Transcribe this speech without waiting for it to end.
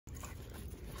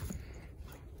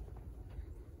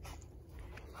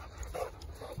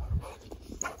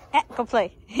Go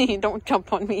play. Don't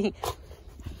jump on me.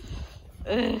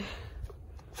 Ugh.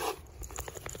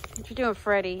 What you doing,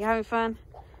 Freddy? You having fun?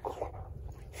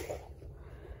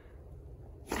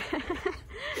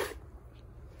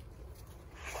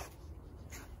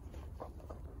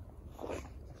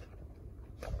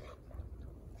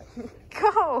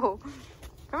 Go!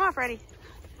 Come on, Freddy.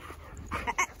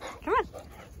 Come on.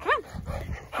 Come on.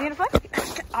 You gonna play?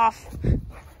 Get off.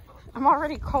 I'm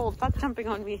already cold. Stop jumping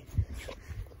on me.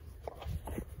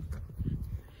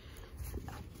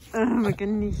 Oh my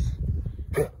goodness.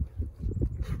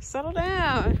 Settle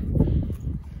down.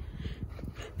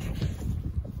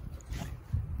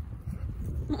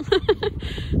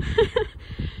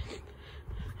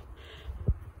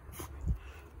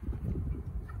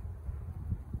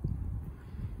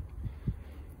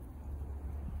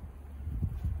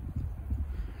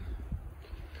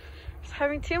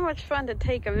 Having too much fun to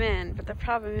take them in, but the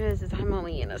problem is I'm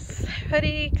only in a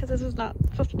hoodie because this was not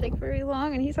supposed to take very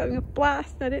long, and he's having a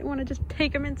blast. I didn't want to just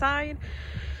take him inside.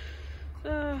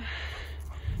 You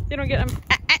don't get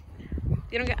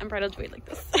unbridled joy like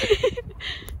this.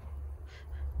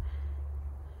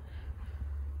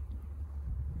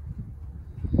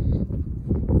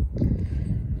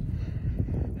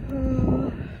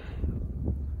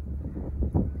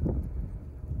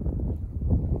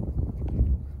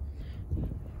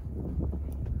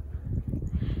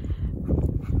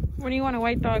 When you want a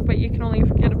white dog, but you can only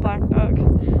get a black dog,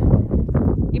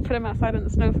 you put him outside in the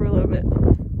snow for a little bit.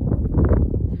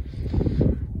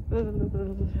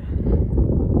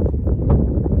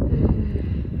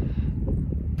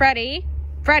 Freddy!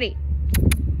 Freddy!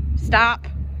 Stop!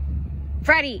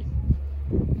 Freddy!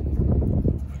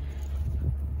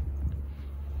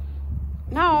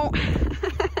 No!